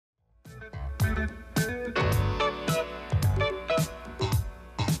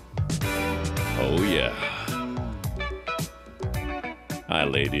Hi,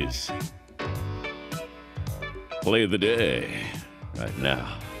 ladies. Play of the day right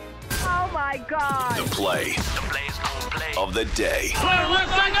now. Oh, my God. The play of the day.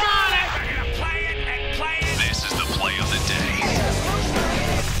 This is the play of the day.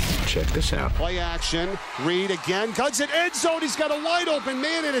 Check this out. Play action. Reed again. Guns it end zone. He's got a wide open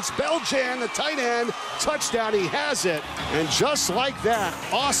man, and it's Beljian, the tight end. Touchdown. He has it. And just like that,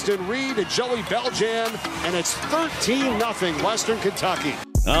 Austin Reed and Joey Beljian, and it's 13-0 Western Kentucky.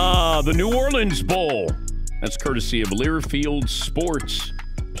 The New Orleans Bowl. That's courtesy of Learfield Sports.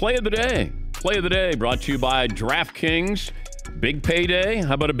 Play of the day. Play of the day brought to you by DraftKings. Big payday.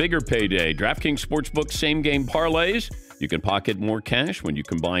 How about a bigger payday? DraftKings Sportsbook same-game parlays. You can pocket more cash when you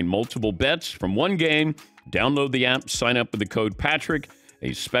combine multiple bets from one game. Download the app. Sign up with the code Patrick.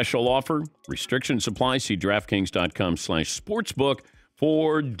 A special offer. Restrictions apply. See DraftKings.com/sportsbook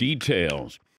for details.